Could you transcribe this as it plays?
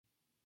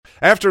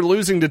After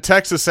losing to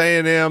Texas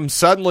A&M,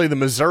 suddenly the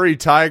Missouri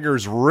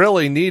Tigers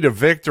really need a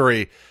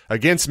victory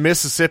against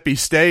Mississippi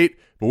State,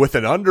 but with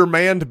an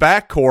undermanned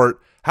backcourt.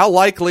 How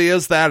likely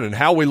is that, and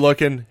how we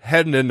looking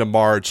heading into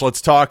March? Let's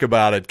talk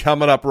about it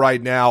coming up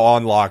right now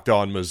on Locked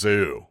On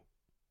Mizzou.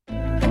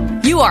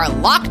 You are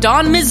Locked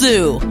On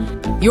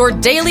Mizzou, your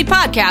daily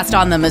podcast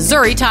on the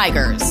Missouri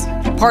Tigers,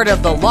 part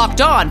of the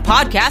Locked On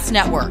Podcast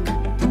Network,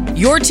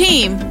 your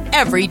team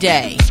every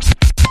day.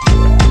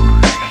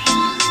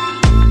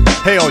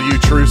 Hey, all you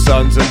true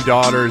sons and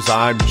daughters,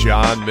 I'm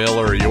John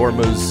Miller, your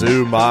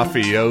Mizzou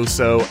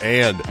mafioso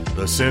and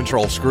the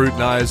central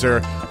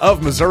scrutinizer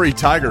of Missouri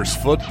Tigers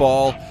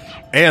football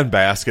and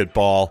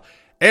basketball.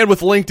 And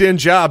with LinkedIn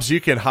Jobs, you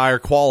can hire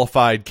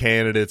qualified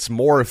candidates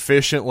more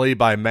efficiently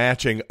by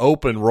matching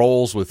open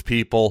roles with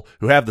people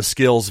who have the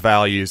skills,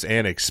 values,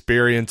 and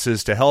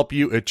experiences to help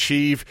you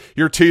achieve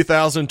your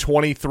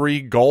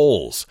 2023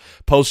 goals.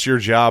 Post your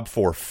job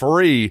for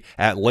free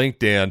at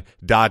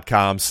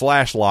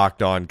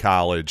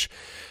linkedin.com/lockedoncollege.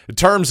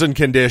 Terms and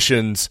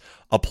conditions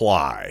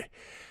apply.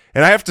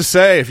 And I have to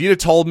say, if you'd have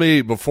told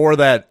me before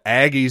that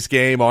Aggies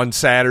game on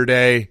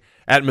Saturday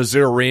at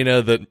Mizzou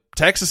Arena that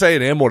Texas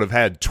A&M would have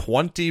had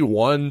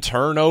 21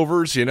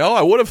 turnovers,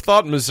 I would have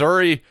thought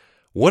Missouri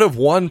would have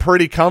won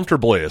pretty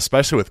comfortably,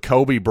 especially with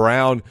Kobe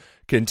Brown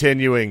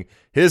continuing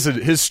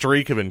his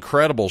streak of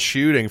incredible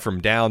shooting from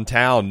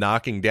downtown,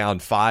 knocking down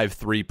 5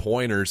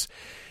 3-pointers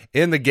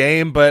in the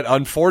game. But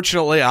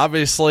unfortunately,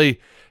 obviously,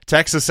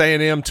 Texas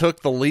A&M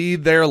took the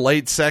lead there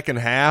late second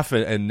half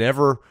and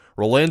never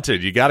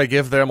relented. You got to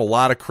give them a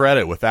lot of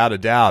credit, without a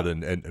doubt.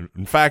 And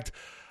in fact,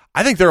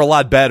 I think they're a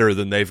lot better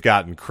than they've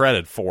gotten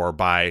credit for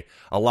by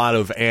a lot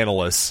of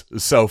analysts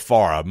so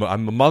far.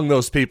 I'm among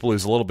those people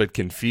who's a little bit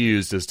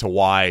confused as to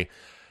why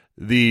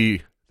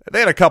they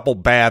had a couple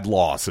bad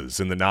losses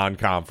in the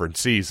non-conference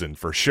season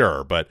for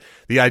sure. But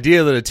the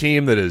idea that a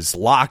team that is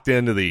locked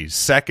into the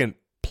second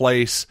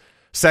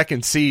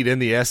seed in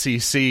the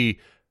SEC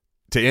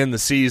to end the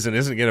season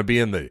isn't going to be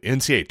in the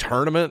NCAA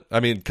tournament, I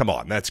mean, come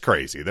on, that's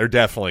crazy. They're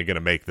definitely going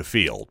to make the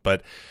field.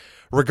 But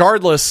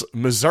regardless,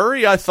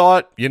 Missouri, I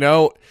thought,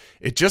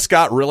 it just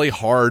got really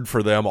hard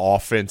for them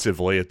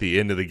offensively at the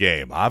end of the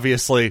game.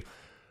 Obviously,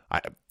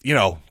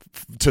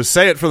 to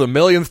say it for the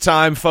millionth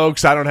time,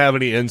 folks, I don't have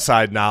any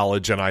inside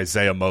knowledge on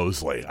Isaiah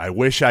Mosley. I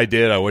wish I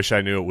did. I wish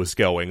I knew what was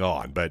going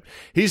on, but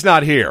he's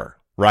not here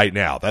right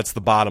now. That's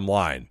the bottom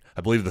line.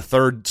 I believe the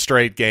third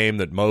straight game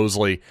that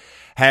Mosley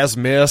has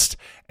missed,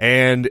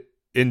 and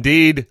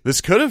indeed,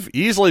 this could have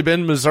easily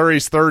been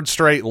Missouri's third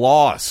straight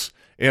loss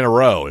in a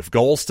row. If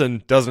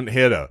Golston doesn't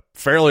hit a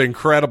fairly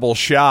incredible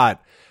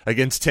shot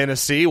against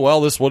Tennessee,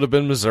 well, this would have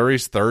been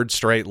Missouri's third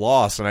straight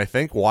loss. And I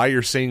think why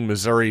you're seeing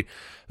Missouri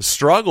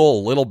struggle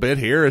a little bit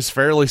here is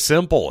fairly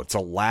simple. It's a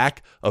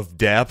lack of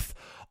depth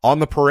on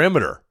the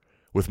perimeter.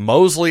 With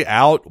Mosley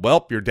out,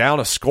 well, you're down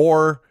a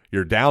scorer,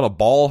 you're down a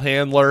ball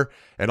handler,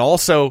 and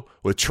also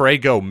with Trey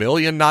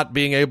Gomillion not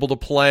being able to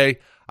play,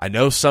 I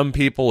know some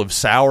people have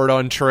soured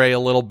on Trey a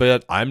little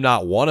bit. I'm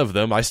not one of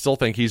them. I still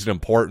think he's an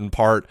important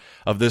part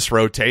of this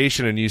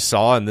rotation, and you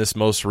saw in this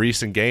most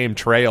recent game,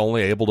 Trey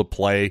only able to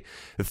play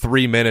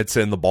 3 minutes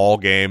in the ball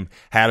game,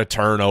 had a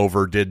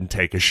turnover, didn't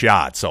take a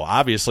shot. So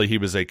obviously he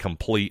was a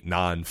complete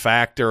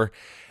non-factor.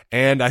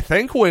 And I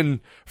think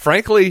when,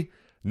 frankly,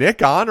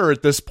 Nick Honor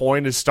at this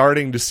point is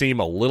starting to seem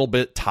a little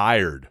bit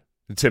tired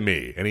to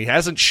me, and he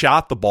hasn't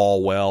shot the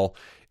ball well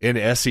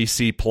in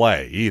SEC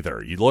play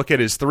either. You look at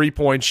his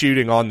three-point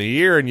shooting on the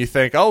year and you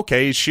think,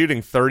 okay, he's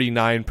shooting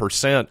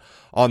 39%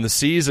 on the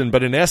season,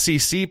 but in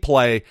SEC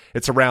play,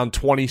 it's around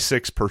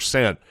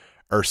 26%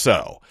 or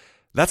so.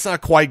 That's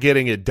not quite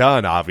getting it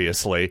done,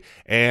 obviously.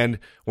 And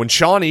when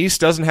Sean East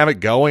doesn't have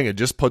it going, it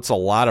just puts a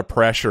lot of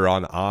pressure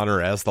on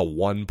Honor as the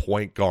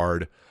one-point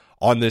guard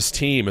on this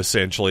team,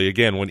 essentially.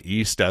 Again, when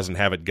East doesn't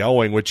have it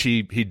going, which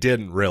he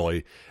didn't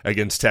really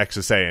against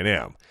Texas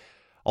A&M.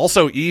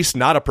 Also, East,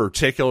 not a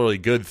particularly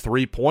good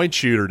three-point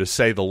shooter, to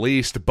say the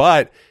least,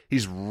 but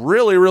he's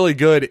really, really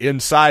good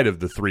inside of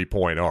the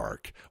three-point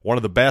arc. One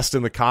of the best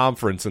in the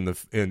conference,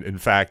 in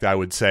fact, I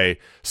would say,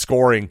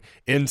 scoring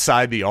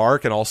inside the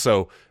arc and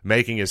also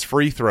making his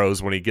free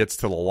throws when he gets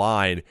to the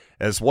line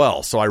as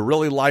well. So I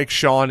really like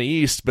Sean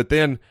East, but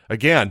then,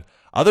 again,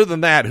 other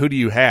than that, who do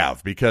you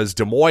have? Because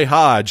D'Moy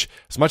Hodge,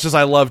 as much as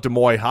I love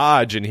D'Moy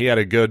Hodge, and he had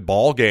a good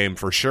ball game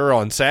for sure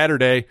on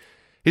Saturday,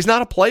 he's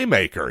not a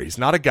playmaker. He's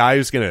not a guy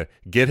who's going to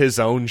get his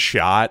own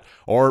shot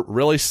or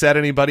really set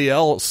anybody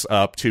else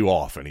up too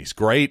often. He's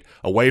great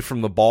away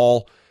from the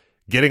ball,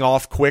 getting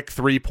off quick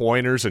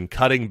three-pointers and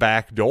cutting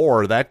back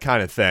door, that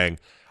kind of thing.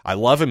 I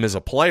love him as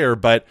a player,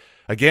 but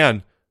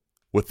again,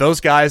 with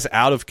those guys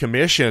out of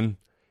commission,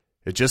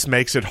 it just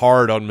makes it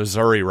hard on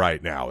Missouri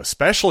right now,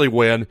 especially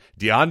when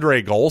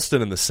DeAndre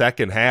Golston in the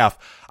second half.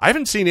 I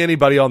haven't seen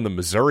anybody on the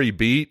Missouri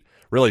beat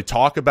really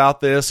talk about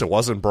this. It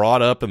wasn't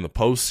brought up in the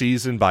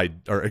postseason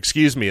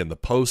in the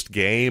post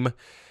game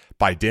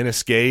by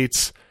Dennis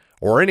Gates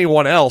or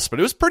anyone else, but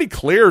it was pretty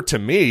clear to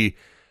me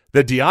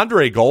that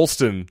DeAndre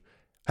Golston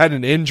had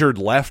an injured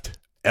left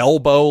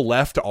elbow,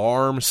 left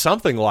arm,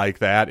 something like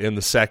that in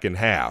the second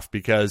half.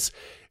 Because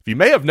if you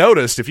may have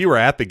noticed, if you were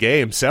at the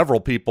game, several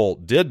people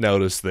did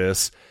notice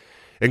this,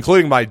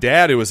 including my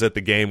dad who was at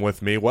the game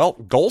with me. Well,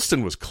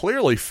 Golston was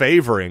clearly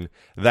favoring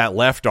that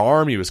left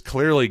arm. He was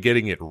clearly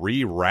getting it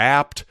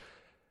rewrapped,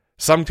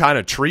 some kind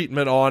of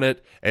treatment on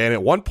it. And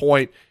at one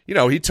point,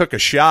 he took a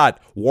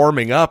shot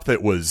warming up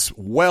that was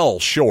well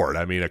short.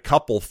 I mean, a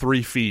couple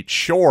 3 feet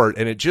short.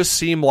 And it just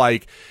seemed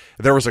like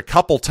there was a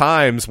couple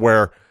times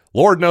where,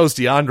 Lord knows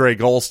DeAndre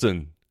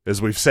Golston,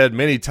 as we've said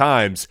many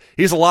times,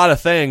 he's a lot of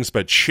things,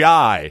 but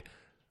shy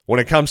when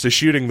it comes to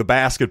shooting the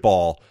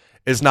basketball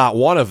is not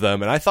one of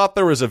them. And I thought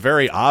there was a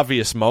very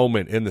obvious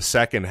moment in the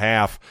second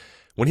half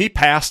when he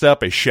passed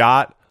up a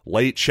shot,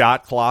 late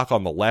shot clock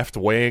on the left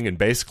wing, and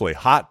basically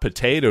hot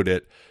potatoed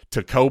it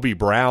to Kobe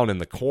Brown in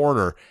the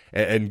corner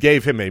and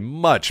gave him a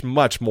much,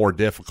 much more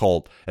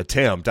difficult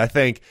attempt. I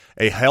think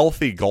a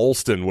healthy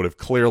Golston would have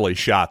clearly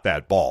shot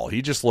that ball.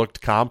 He just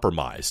looked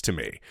compromised to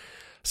me.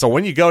 So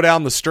when you go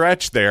down the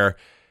stretch there,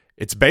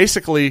 it's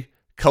basically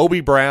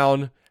Kobe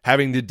Brown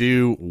having to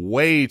do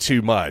way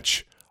too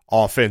much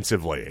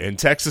offensively. And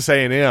Texas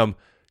A&M,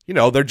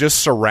 they're just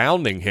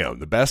surrounding him.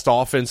 The best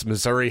offense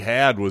Missouri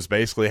had was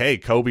basically, hey,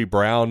 Kobe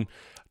Brown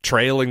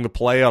trailing the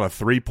play on a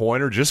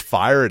three-pointer, just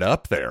fire it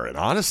up there. And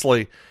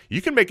honestly,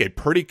 you can make a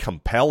pretty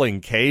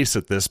compelling case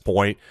at this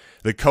point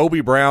that Kobe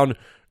Brown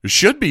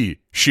should be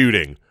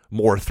shooting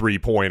more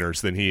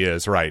three-pointers than he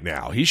is right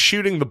now. He's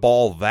shooting the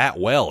ball that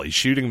well. He's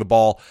shooting the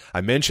ball.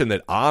 I mentioned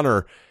that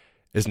Honor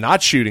is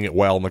not shooting it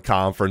well in the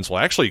conference.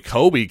 Well, actually,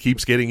 Kobe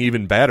keeps getting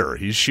even better.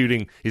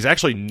 He's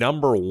actually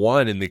number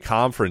one in the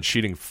conference,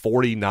 shooting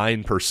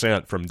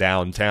 49% from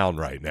downtown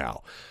right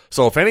now.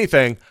 So if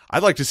anything,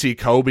 I'd like to see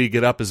Kobe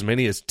get up as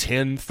many as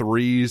 10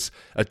 threes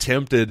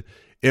attempted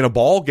in a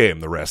ball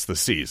game the rest of the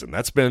season.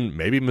 That's been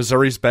maybe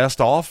Missouri's best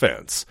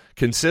offense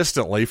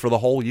consistently for the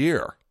whole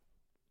year.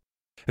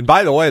 And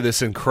by the way,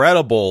 this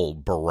incredible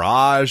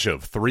barrage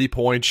of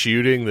three-point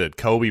shooting that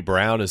Kobe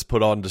Brown has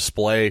put on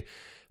display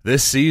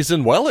this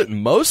season, well, it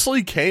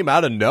mostly came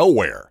out of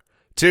nowhere,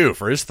 too.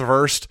 For his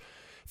first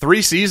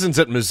 3 seasons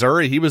at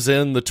Missouri, he was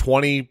in the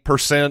 20%,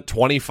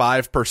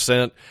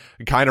 25%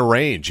 kind of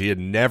range. He had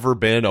never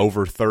been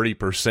over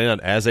 30%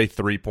 as a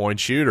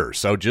three-point shooter,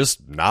 so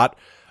just not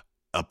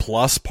a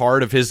plus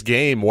part of his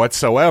game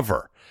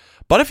whatsoever.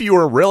 But if you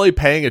were really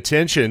paying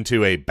attention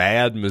to a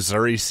bad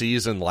Missouri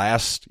season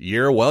last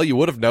year, well, you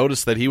would have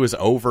noticed that he was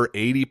over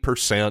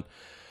 80%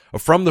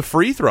 from the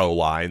free throw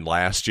line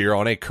last year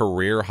on a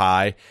career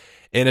high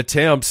in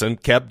attempts,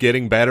 and kept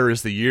getting better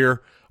as the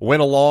year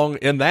went along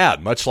in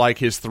that, much like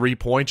his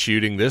three-point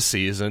shooting this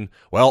season.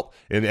 Well,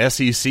 in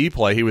SEC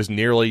play, he was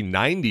nearly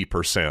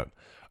 90%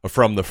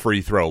 from the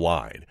free throw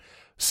line.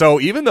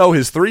 So even though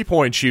his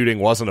three-point shooting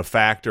wasn't a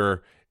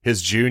factor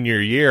his junior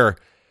year,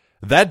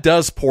 that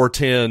does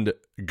portend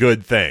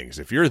good things.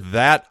 If you're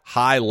that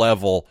high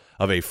level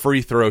of a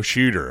free throw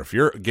shooter, if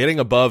you're getting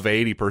above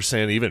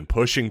 80%, even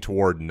pushing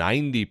toward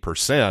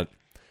 90%,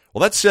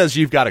 well, that says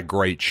you've got a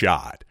great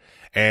shot.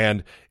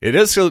 And it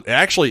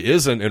actually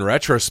isn't, in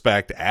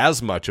retrospect,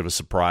 as much of a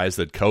surprise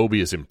that Kobe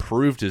has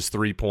improved his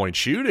three-point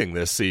shooting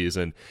this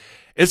season.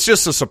 It's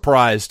just a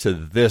surprise to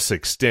this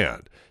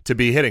extent. To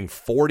be hitting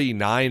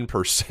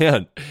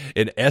 49%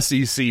 in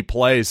SEC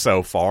play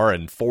so far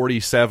and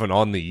 47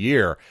 on the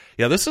year.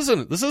 Yeah, this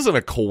isn't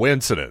a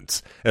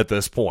coincidence at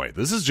this point.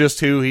 This is just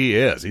who he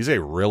is. He's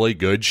a really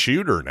good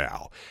shooter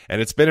now.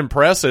 And it's been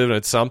impressive, and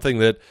it's something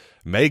that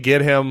may get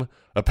him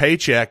a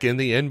paycheck in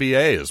the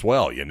NBA as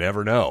well. You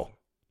never know.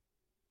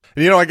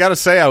 And, I got to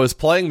say, I was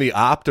playing the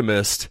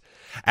optimist.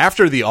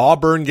 After the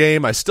Auburn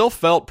game, I still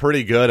felt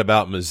pretty good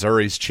about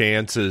Missouri's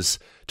chances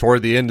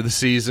toward the end of the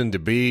season to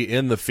be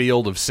in the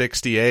field of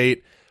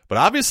 68, but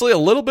obviously a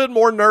little bit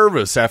more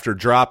nervous after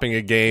dropping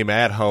a game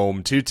at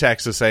home to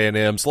Texas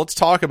A&M. So let's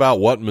talk about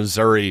what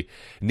Missouri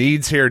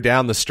needs here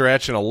down the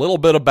stretch and a little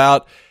bit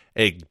about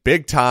a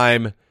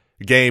big-time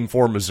game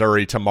for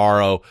Missouri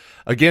tomorrow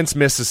against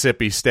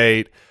Mississippi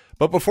State.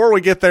 But before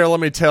we get there, let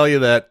me tell you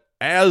that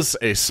as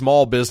a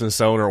small business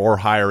owner or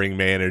hiring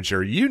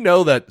manager, you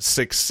know that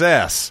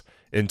success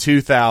in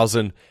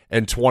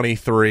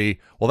 2023,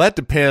 well, that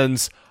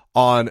depends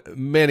on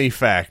many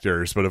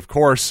factors, but of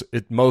course,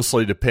 it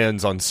mostly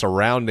depends on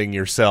surrounding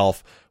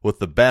yourself with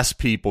the best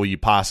people you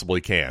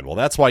possibly can. Well,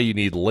 that's why you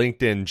need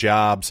LinkedIn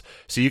Jobs,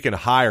 so you can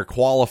hire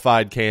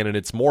qualified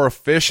candidates more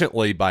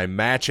efficiently by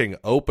matching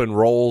open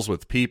roles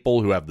with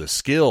people who have the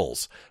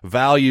skills,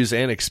 values,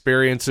 and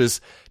experiences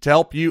to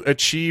help you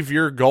achieve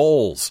your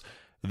goals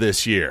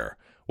this year.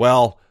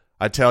 Well,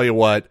 I tell you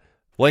what,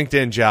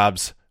 LinkedIn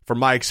Jobs, from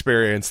my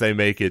experience, they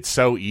make it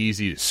so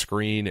easy to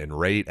screen and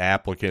rate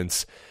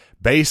applicants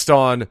based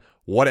on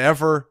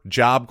whatever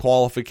job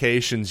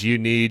qualifications you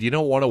need. You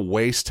don't want to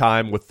waste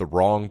time with the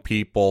wrong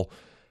people.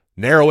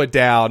 Narrow it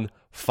down,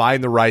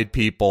 find the right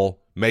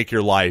people, make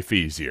your life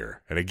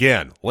easier. And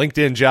again,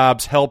 LinkedIn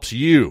Jobs helps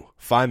you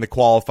find the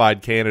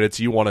qualified candidates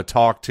you want to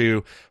talk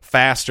to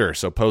faster.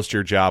 So post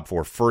your job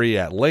for free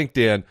at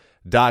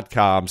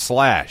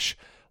linkedin.com/LockedOn.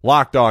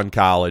 Locked On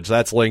College.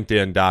 That's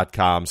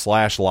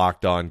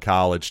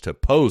linkedin.com/LockedOnCollege to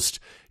post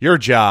your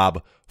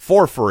job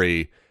for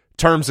free.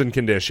 Terms and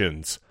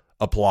conditions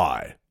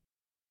apply.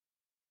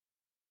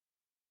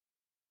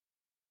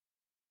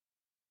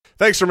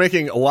 Thanks for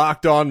making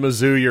Locked On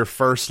Mizzou your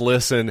first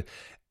listen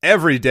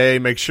every day.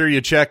 Make sure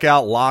you check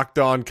out Locked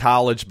On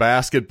College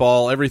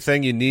Basketball.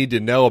 Everything you need to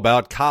know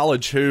about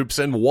college hoops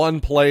in one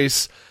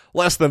place,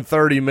 less than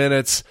 30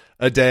 minutes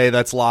a day.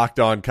 That's Locked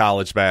On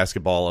College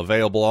Basketball,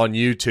 available on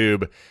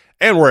YouTube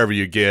and wherever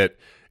you get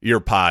your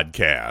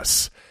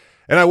podcasts.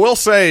 And I will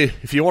say,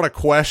 if you want a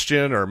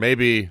question, or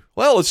maybe,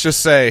 well, let's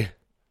just say,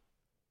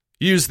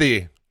 use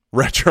the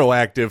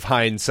retroactive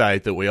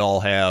hindsight that we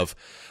all have,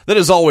 that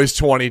is always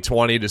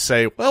 2020, to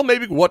say, well,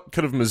 maybe what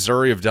could have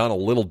Missouri have done a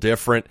little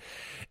different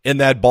in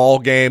that ball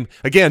game?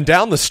 Again,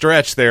 down the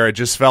stretch there, it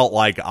just felt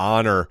like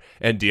Honor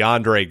and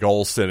DeAndre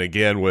Golston,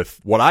 again,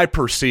 with what I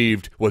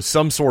perceived was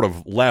some sort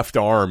of left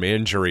arm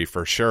injury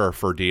for sure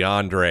for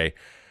DeAndre,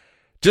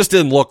 just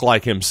didn't look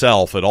like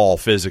himself at all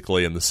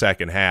physically in the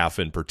second half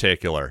in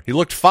particular. He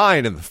looked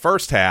fine in the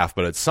first half,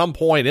 but at some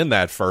point in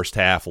that first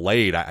half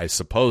late, I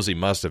suppose he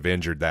must have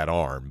injured that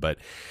arm. But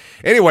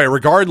anyway,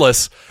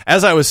 regardless,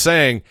 as I was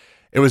saying,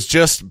 it was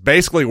just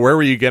basically, where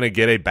were you going to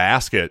get a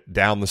basket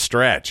down the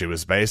stretch? It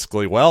was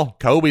basically, well,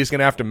 Kobe's going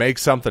to have to make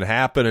something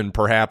happen and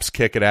perhaps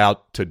kick it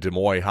out to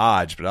D'Moy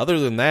Hodge. But other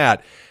than that,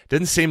 it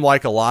didn't seem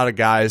like a lot of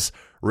guys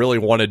really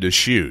wanted to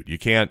shoot. You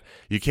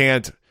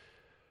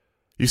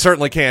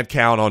certainly can't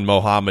count on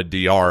Mohamed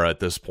Diarra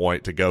at this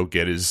point to go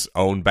get his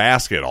own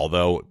basket,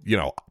 although,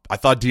 I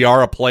thought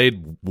Diarra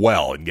played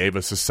well and gave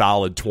us a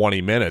solid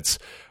 20 minutes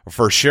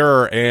for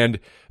sure. And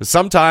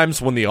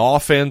sometimes when the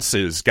offense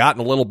has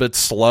gotten a little bit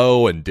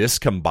slow and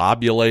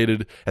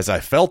discombobulated, as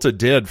I felt it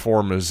did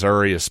for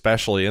Missouri,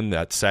 especially in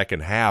that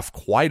second half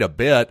quite a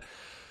bit,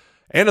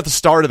 and at the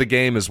start of the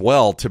game as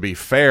well, to be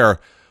fair,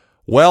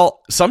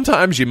 well,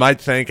 sometimes you might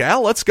think,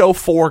 let's go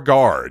 4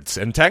 guards.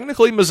 And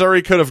technically,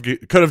 Missouri could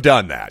have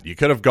done that. You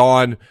could have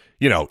gone,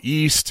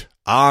 East,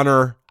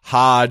 Honor,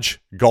 Hodge,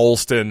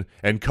 Golston,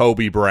 and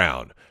Kobe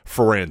Brown,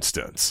 for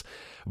instance.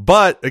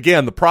 But,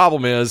 again, the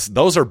problem is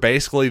those are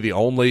basically the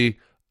only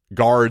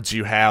guards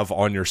you have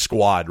on your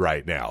squad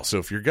right now. So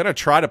if you're going to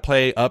try to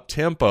play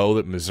up-tempo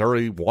that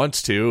Missouri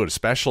wants to, and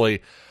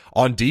especially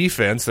on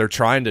defense, they're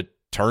trying to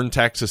turn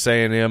Texas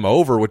A&M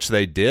over, which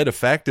they did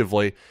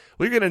effectively,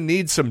 we're going to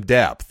need some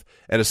depth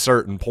at a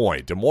certain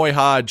point. D'Moy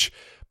Hodge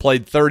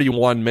played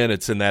 31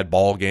 minutes in that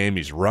ball game.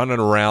 He's running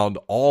around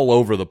all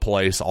over the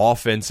place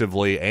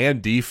offensively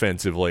and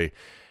defensively.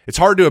 It's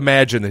hard to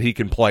imagine that he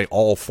can play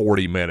all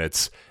 40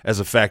 minutes as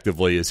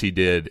effectively as he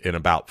did in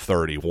about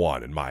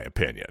 31, in my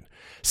opinion.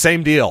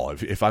 Same deal.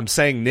 If I'm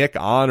saying Nick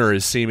Honor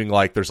is seeming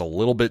like there's a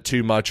little bit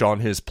too much on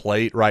his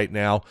plate right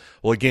now,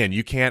 well, again,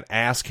 you can't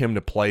ask him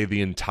to play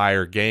the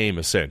entire game,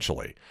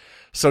 essentially.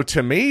 So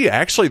to me,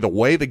 actually, the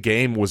way the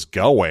game was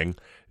going,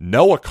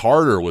 Noah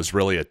Carter was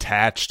really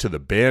attached to the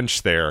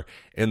bench there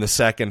in the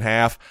second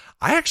half.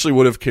 I actually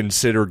would have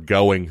considered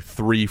going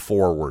 3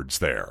 forwards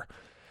there.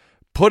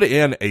 Put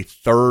in a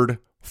third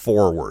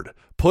forward.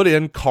 Put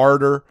in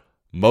Carter,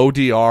 Mo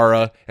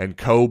Diarra, and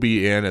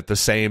Kobe in at the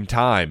same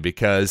time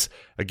because,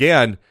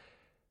 again,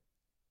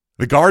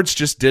 the guards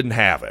just didn't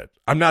have it.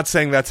 I'm not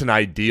saying that's an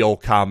ideal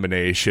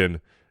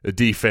combination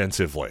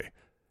defensively.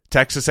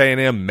 Texas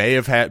A&M may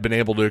have been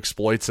able to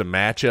exploit some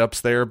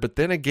matchups there, but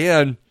then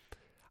again,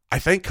 I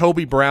think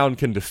Kobe Brown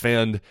can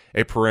defend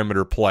a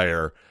perimeter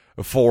player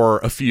for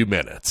a few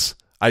minutes.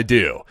 I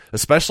do,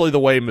 especially the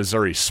way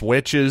Missouri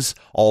switches,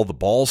 all the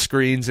ball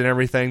screens and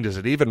everything. Does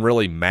it even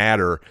really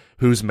matter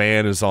whose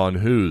man is on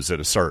whose at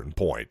a certain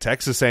point?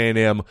 Texas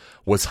A&M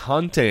was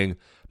hunting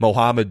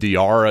Mohamed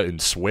Diarra in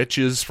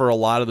switches for a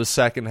lot of the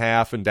second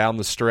half and down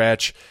the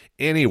stretch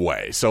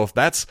anyway. So if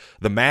that's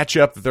the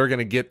matchup that they're going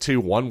to get to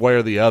one way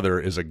or the other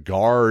is a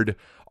guard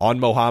on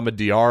Mohamed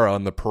Diarra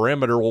on the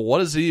perimeter, well, what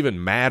does it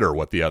even matter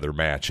what the other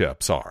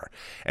matchups are?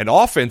 And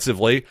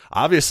offensively,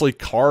 obviously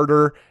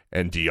Carter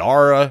and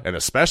Diarra, and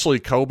especially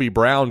Kobe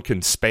Brown,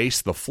 can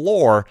space the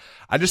floor.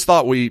 I just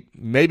thought we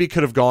maybe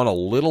could have gone a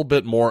little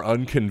bit more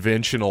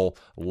unconventional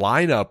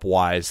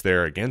lineup-wise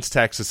there against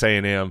Texas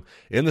A&M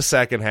in the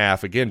second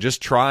half. Again,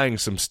 just trying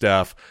some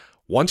stuff.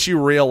 Once you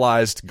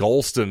realized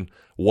Golston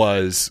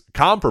was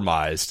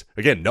compromised,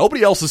 again,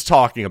 nobody else is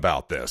talking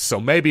about this, so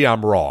maybe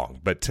I'm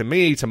wrong. But to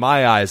me, to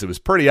my eyes, it was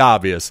pretty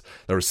obvious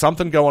there was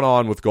something going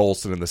on with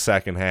Golston in the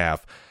second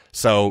half.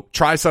 So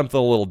try something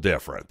a little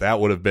different. That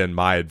would have been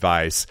my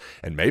advice,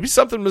 and maybe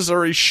something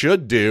Missouri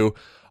should do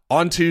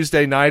on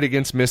Tuesday night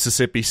against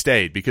Mississippi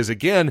State. Because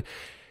again,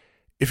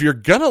 if you're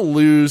going to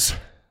lose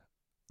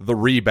the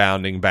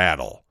rebounding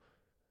battle,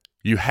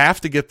 you have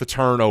to get the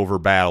turnover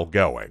battle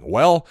going.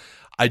 Well,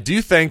 I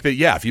do think that,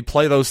 if you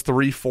play those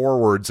 3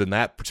 forwards in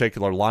that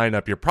particular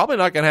lineup, you're probably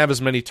not going to have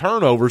as many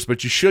turnovers,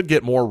 but you should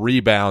get more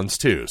rebounds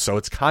too. So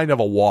it's kind of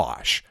a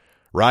wash,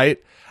 right?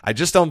 I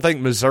just don't think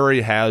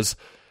Missouri has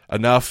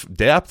enough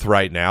depth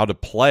right now to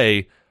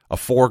play a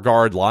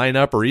 4-guard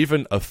lineup or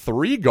even a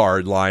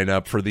 3-guard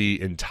lineup for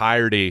the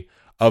entirety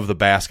of the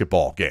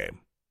basketball game.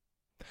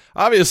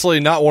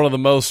 Obviously not one of the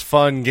most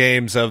fun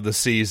games of the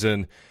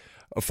season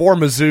for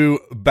Mizzou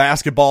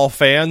basketball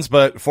fans,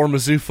 but for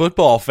Mizzou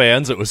football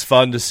fans, it was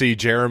fun to see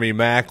Jeremy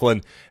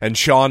Maclin and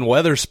Sean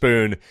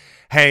Weatherspoon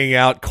hanging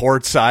out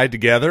courtside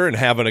together and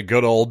having a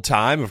good old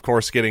time, of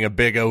course getting a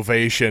big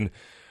ovation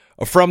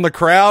from the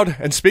crowd.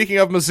 And speaking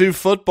of Mizzou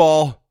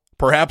football,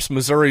 perhaps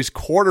Missouri's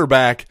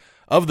quarterback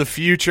of the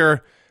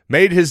future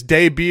made his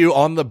debut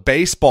on the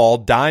baseball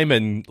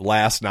diamond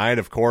last night.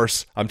 Of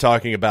course, I'm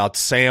talking about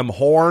Sam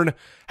Horn.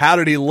 How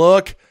did he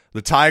look?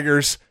 The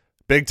Tigers'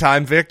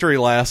 big-time victory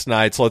last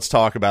night, so let's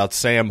talk about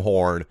Sam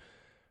Horn.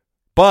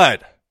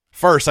 But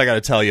first, I got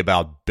to tell you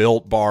about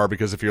Built Bar,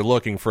 because if you're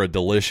looking for a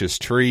delicious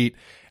treat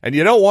and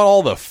you don't want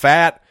all the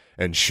fat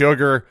and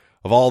sugar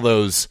of all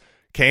those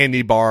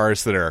candy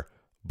bars that are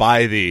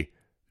by the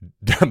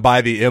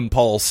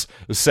impulse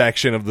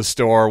section of the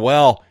store,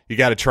 well, you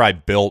got to try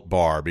Built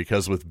Bar,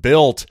 because with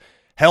Built,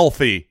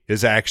 healthy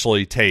is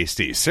actually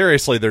tasty.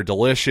 Seriously, they're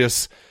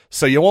delicious,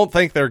 so you won't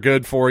think they're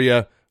good for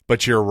you,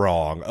 but you're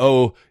wrong.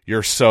 Oh,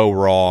 you're so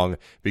wrong,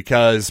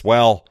 because,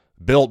 well,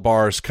 Built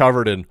Bar is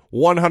covered in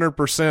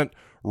 100%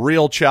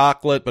 real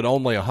chocolate, but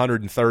only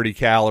 130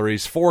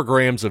 calories, 4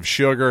 grams of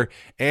sugar,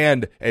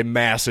 and a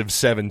massive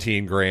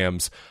 17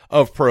 grams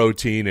of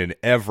protein in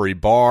every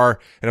bar.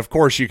 And of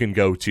course, you can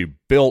go to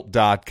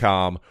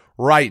Built.com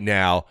right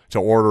now to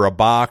order a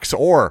box,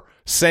 or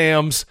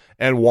Sam's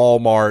and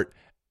Walmart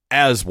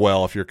as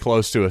well. If you're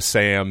close to a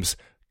Sam's,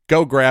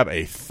 go grab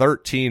a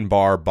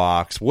 13-bar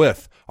box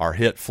with our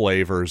hit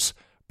flavors,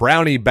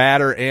 brownie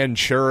batter and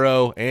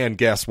churro, and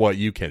guess what?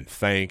 You can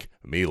thank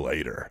me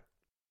later.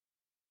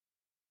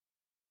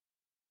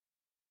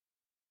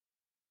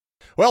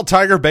 Well,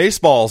 Tiger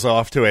baseball's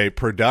off to a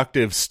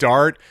productive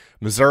start.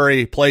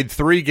 Missouri played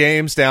 3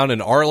 games down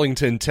in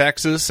Arlington,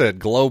 Texas at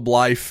Globe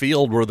Life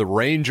Field, where the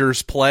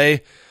Rangers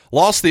play.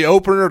 Lost the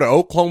opener to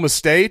Oklahoma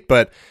State,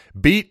 but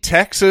beat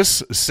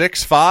Texas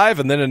 6-5,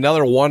 and then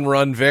another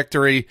 1-run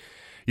victory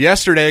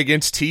yesterday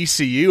against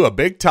TCU, a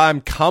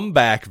big-time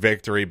comeback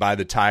victory by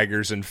the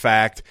Tigers. In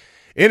fact,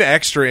 in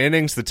extra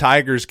innings, the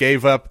Tigers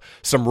gave up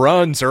some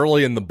runs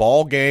early in the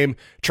ball game,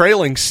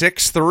 trailing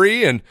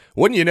 6-3, and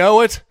wouldn't you know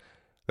it,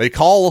 they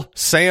call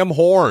Sam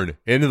Horn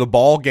into the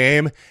ball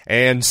game,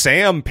 and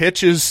Sam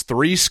pitches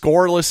 3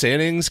 scoreless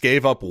innings,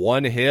 gave up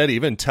 1 hit,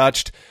 even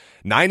touched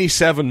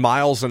 97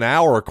 miles an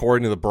hour,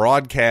 according to the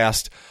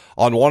broadcast,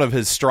 on one of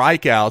his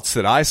strikeouts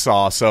that I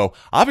saw. So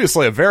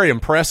obviously a very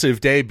impressive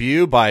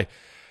debut by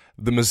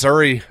the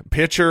Missouri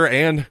pitcher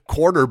and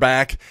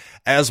quarterback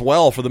as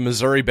well for the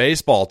Missouri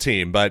baseball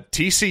team. But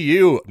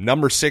TCU,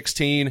 number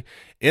 16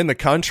 in the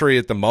country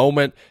at the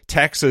moment.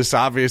 Texas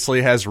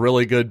obviously has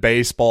really good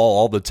baseball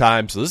all the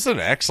time. So this is an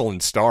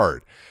excellent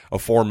start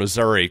for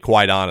Missouri,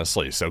 quite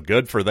honestly. So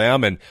good for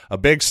them, and a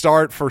big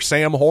start for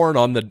Sam Horn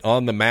on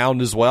the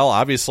mound as well.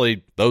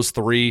 Obviously, those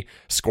 3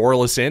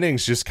 scoreless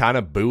innings just kind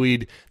of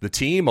buoyed the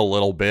team a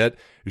little bit,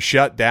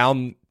 shut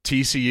down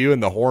TCU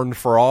and the Horned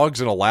Frogs,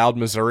 and allowed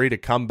Missouri to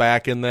come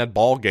back in that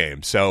ball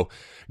game. So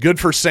good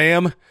for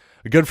Sam,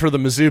 good for the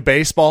Mizzou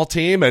baseball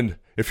team, and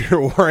if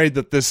you're worried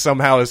that this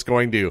somehow is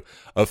going to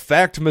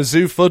affect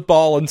Mizzou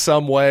football in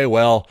some way,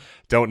 well,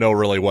 don't know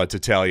really what to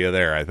tell you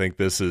there. I think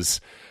this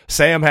is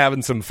Sam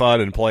having some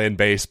fun and playing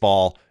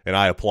baseball, and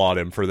I applaud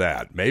him for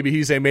that. Maybe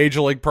he's a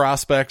major league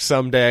prospect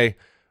someday.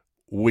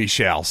 We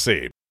shall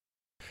see.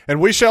 And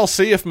we shall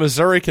see if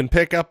Missouri can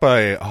pick up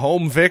a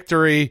home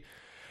victory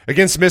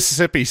against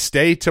Mississippi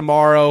State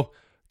tomorrow.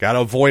 Got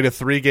to avoid a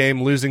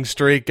 3-game losing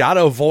streak. Got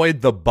to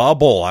avoid the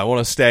bubble. I want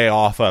to stay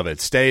off of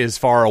it. Stay as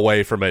far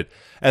away from it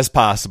as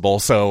possible.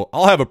 So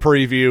I'll have a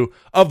preview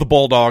of the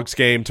Bulldogs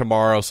game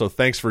tomorrow. So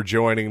thanks for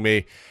joining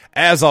me,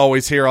 as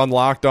always, here on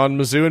Locked On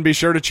Mizzou. And be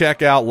sure to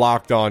check out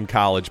Locked On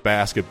College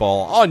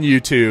Basketball on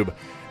YouTube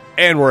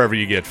and wherever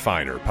you get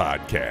finer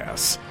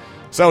podcasts.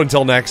 So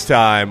until next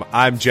time,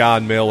 I'm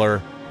John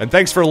Miller, and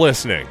thanks for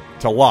listening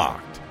to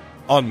Locked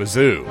On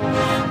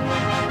Mizzou.